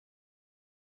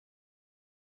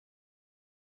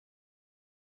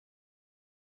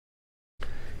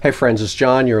Hey friends, it's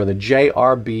John. You're on the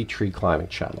JRB Tree Climbing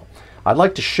channel. I'd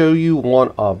like to show you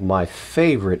one of my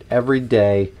favorite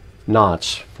everyday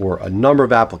knots for a number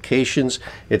of applications.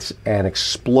 It's an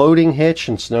exploding hitch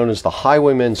and it's known as the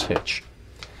Highwayman's hitch.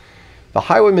 The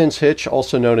Highwayman's hitch,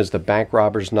 also known as the bank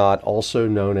robber's knot, also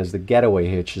known as the Getaway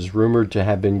Hitch, is rumored to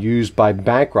have been used by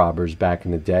bank robbers back in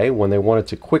the day when they wanted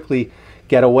to quickly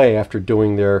get away after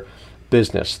doing their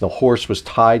business. The horse was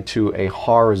tied to a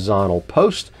horizontal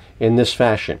post in this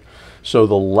fashion. So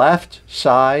the left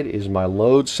side is my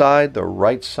load side, the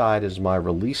right side is my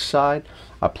release side.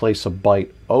 I place a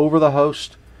bite over the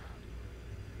host.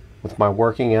 With my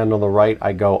working end on the right,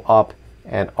 I go up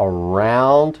and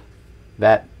around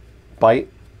that bite,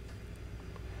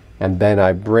 and then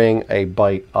I bring a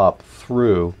bite up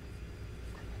through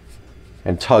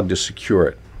and tug to secure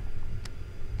it.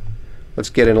 Let's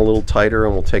get in a little tighter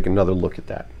and we'll take another look at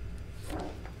that.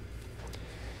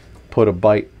 Put a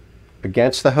bite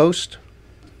against the host,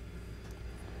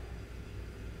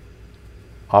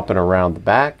 up and around the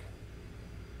back,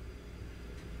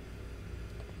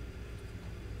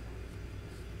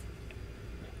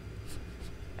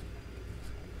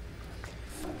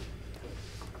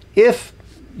 if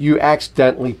you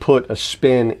accidentally put a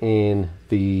spin in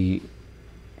the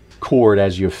cord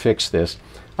as you fix this,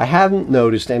 I haven't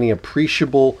noticed any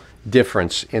appreciable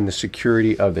difference in the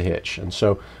security of the hitch. And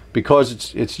so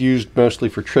because it's used mostly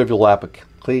for trivial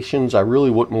applications, I really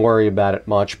wouldn't worry about it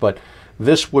much, but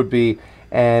this would be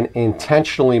an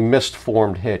intentionally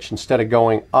misformed hitch. Instead of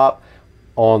going up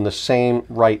on the same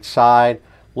right side,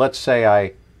 let's say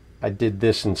I did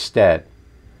this instead.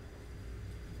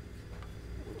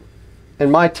 In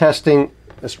my testing,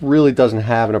 this really doesn't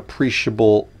have an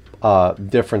appreciable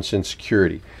difference in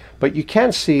security. But you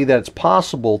can see that it's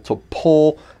possible to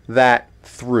pull that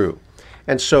through.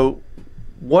 And so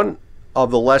one of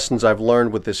the lessons I've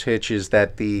learned with this hitch is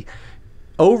that the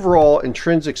overall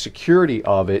intrinsic security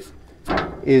of it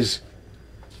is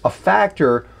a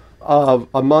factor of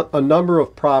a number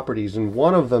of properties, and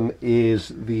one of them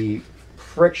is the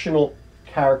frictional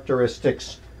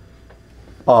characteristics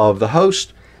of the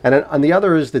host, and the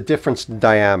other is the difference in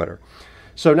diameter.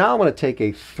 So now I'm going to take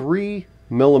a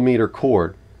 3mm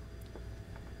cord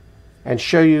and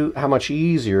show you how much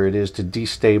easier it is to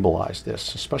destabilize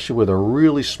this, especially with a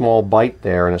really small bite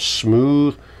there and a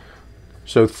smooth.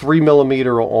 So 3mm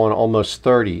on almost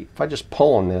 30. If I just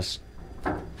pull on this,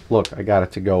 look, I got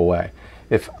it to go away.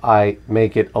 If I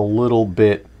make it a little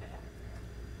bit,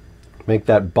 make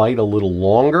that bite a little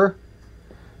longer,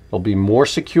 it'll be more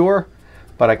secure,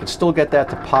 but I can still get that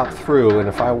to pop through, and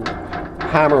if I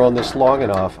hammer on this long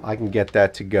enough, I can get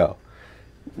that to go.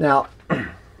 Now,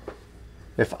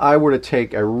 if I were to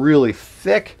take a really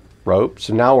thick rope,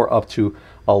 so now we're up to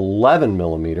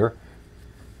 11mm,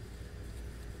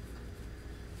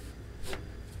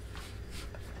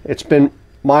 it's been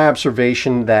my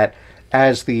observation that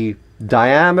as the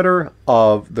diameter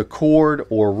of the cord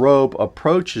or rope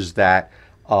approaches that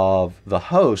of the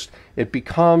host, it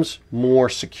becomes more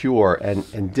secure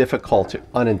and difficult to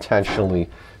unintentionally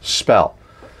spell.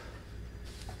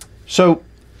 So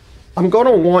I'm going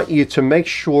to want you to make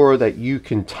sure that you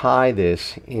can tie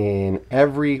this in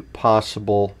every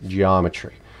possible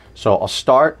geometry. So I'll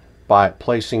start by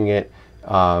placing it,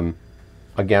 again,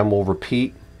 we'll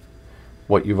repeat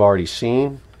what you've already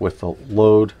seen with the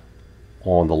load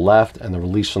on the left and the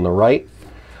release on the right.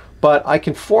 But I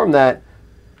can form that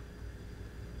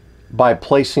by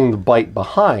placing the bite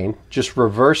behind, just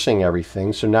reversing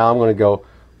everything. So now I'm going to go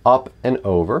up and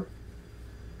over.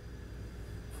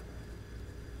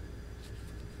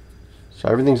 So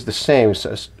everything's the same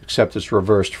except it's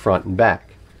reversed front and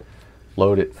back.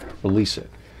 Load it, release it.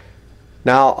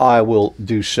 Now I will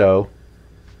do so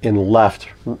in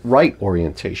left-right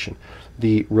orientation.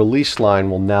 The release line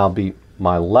will now be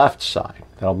my left side.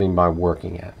 That'll be my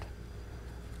working end.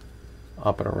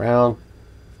 Up and around.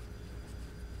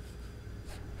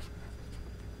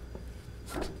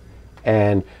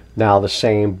 And now the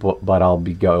same, but I'll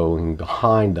be going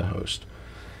behind the host.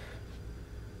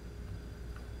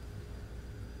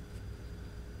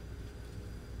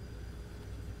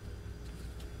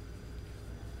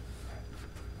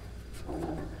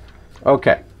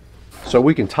 Okay, so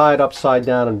we can tie it upside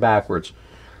down and backwards.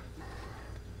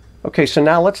 Okay, so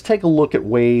now let's take a look at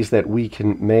ways that we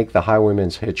can make the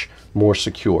Highwayman's hitch more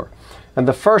secure. And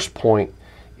the first point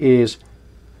is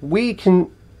we can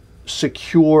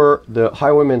secure the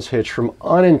Highwayman's hitch from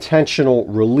unintentional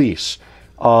release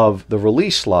of the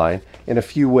release line in a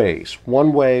few ways.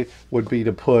 One way would be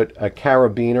to put a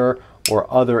carabiner or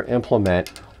other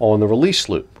implement on the release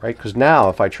loop, right? Because now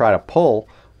if I try to pull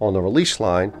on the release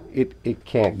line, it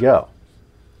can't go.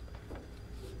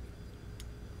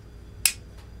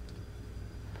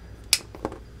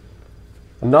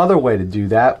 Another way to do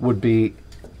that would be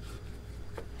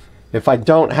if I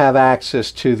don't have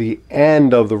access to the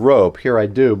end of the rope. Here I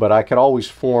do, but I could always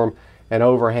form an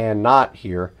overhand knot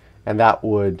here, and that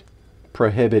would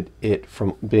prohibit it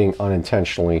from being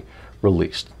unintentionally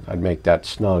released. I'd make that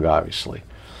snug, obviously.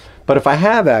 But if I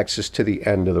have access to the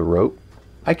end of the rope,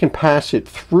 I can pass it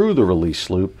through the release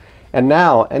loop, and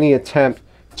now any attempt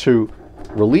to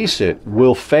release it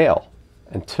will fail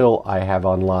until I have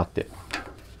unlocked it.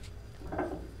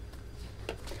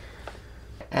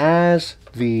 As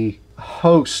the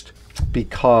host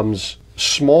becomes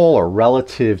smaller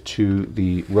relative to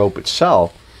the rope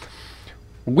itself,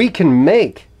 we can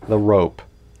make the rope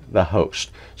the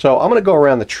host. So I'm going to go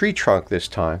around the tree trunk this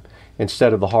time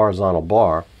instead of the horizontal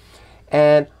bar,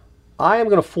 and I am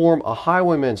going to form a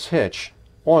Highwayman's hitch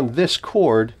on this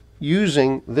cord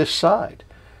using this side.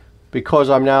 Because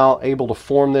I'm now able to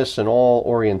form this in all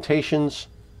orientations,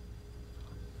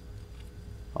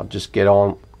 I'll just get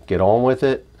on with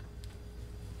it.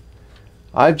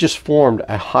 I've just formed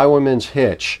a Highwayman's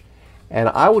hitch, and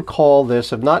I would call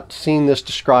this, I've not seen this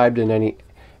described in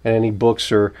any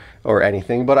books or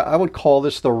anything, but I would call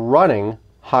this the running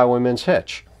Highwayman's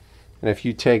hitch. And if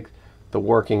you take the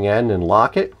working end and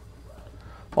lock it,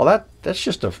 well, that's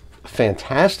just a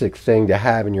fantastic thing to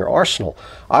have in your arsenal.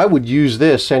 I would use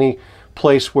this any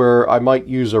place where I might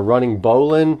use a running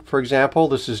bowline, for example.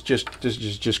 This is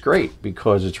just great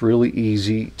because it's really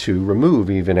easy to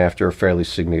remove even after a fairly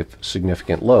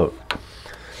significant load.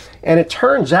 And it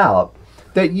turns out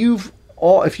that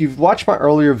if you've watched my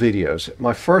earlier videos,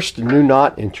 my first new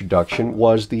knot introduction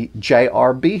was the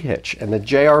JRB hitch, and the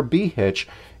JRB hitch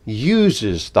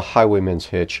uses the Highwayman's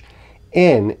hitch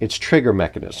in its trigger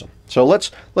mechanism. So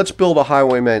let's build a a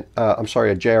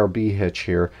JRB hitch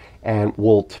here, and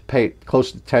we'll pay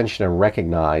close attention and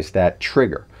recognize that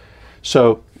trigger.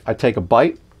 So I take a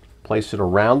bite, place it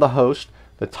around the host.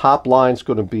 The top line is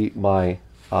going to be my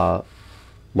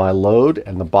load,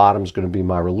 and the bottom is going to be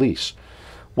my release.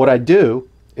 What I do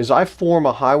is I form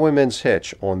a Highwayman's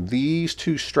hitch on these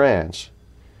two strands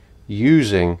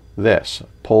using this.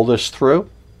 Pull this through.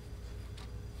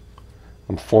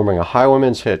 I'm forming a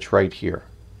Highwayman's hitch right here.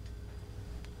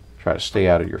 Try to stay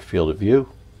out of your field of view.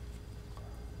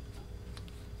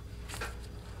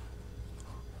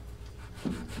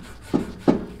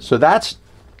 So that's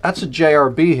a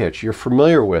JRB hitch. You're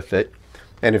familiar with it,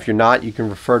 and if you're not, you can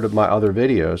refer to my other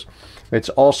videos. It's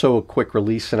also a quick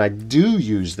release, and I do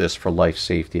use this for life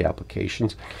safety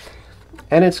applications.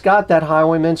 And it's got that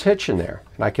Highwayman's hitch in there,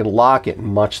 and I can lock it in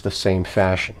much the same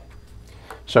fashion.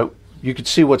 So you can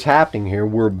see what's happening here.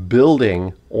 We're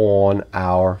building on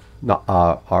our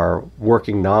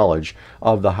working knowledge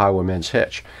of the Highwayman's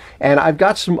hitch. And I've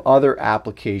got some other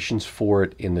applications for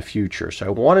it in the future. So I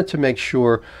wanted to make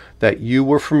sure that you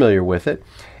were familiar with it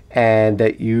and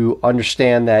that you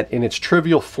understand that in its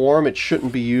trivial form, it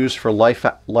shouldn't be used for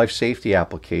life safety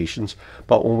applications.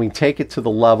 But when we take it to the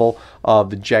level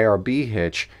of the JRB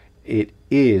hitch, it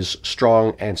is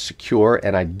strong and secure,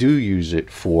 and I do use it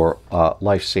for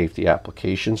life safety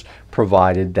applications,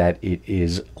 provided that it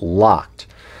is locked.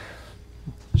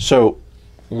 So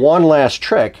one last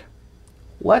trick,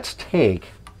 let's take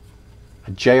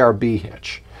a JRB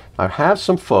hitch. I have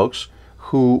some folks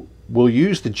who will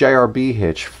use the JRB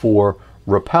hitch for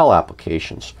rappel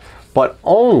applications, but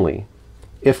only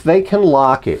if they can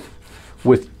lock it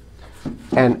with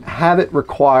and have it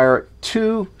require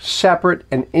two separate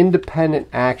and independent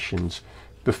actions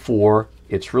before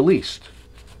it's released.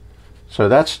 So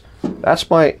that's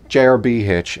my JRB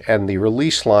hitch, and the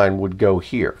release line would go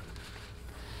here.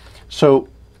 So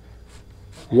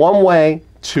one way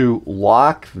to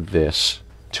lock this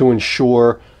to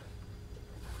ensure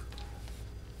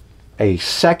a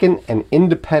second and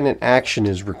independent action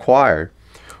is required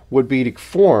would be to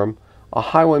form a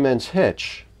Highwayman's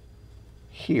hitch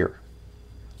here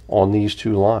on these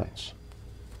two lines.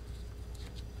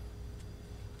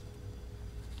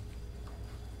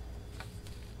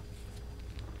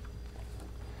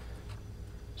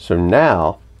 So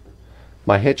now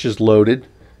my hitch is loaded,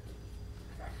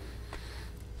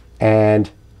 and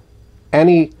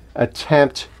any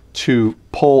attempt to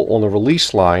pull on the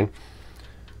release line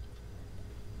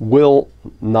will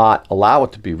not allow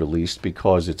it to be released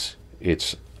because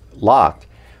it's locked.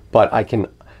 But I can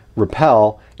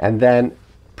rappel, and then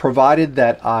provided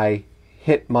that I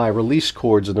hit my release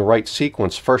cords in the right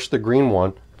sequence, first the green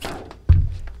one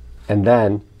and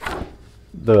then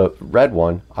the red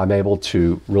one, I'm able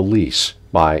to release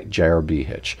my JRB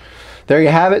hitch. There you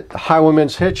have it, the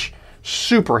Highwayman's hitch.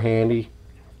 Super handy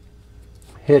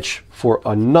hitch for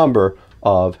a number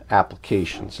of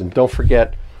applications. And don't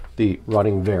forget the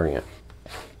running variant.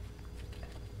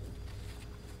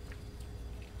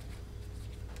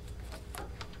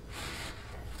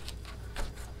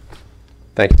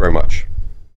 Thank you very much.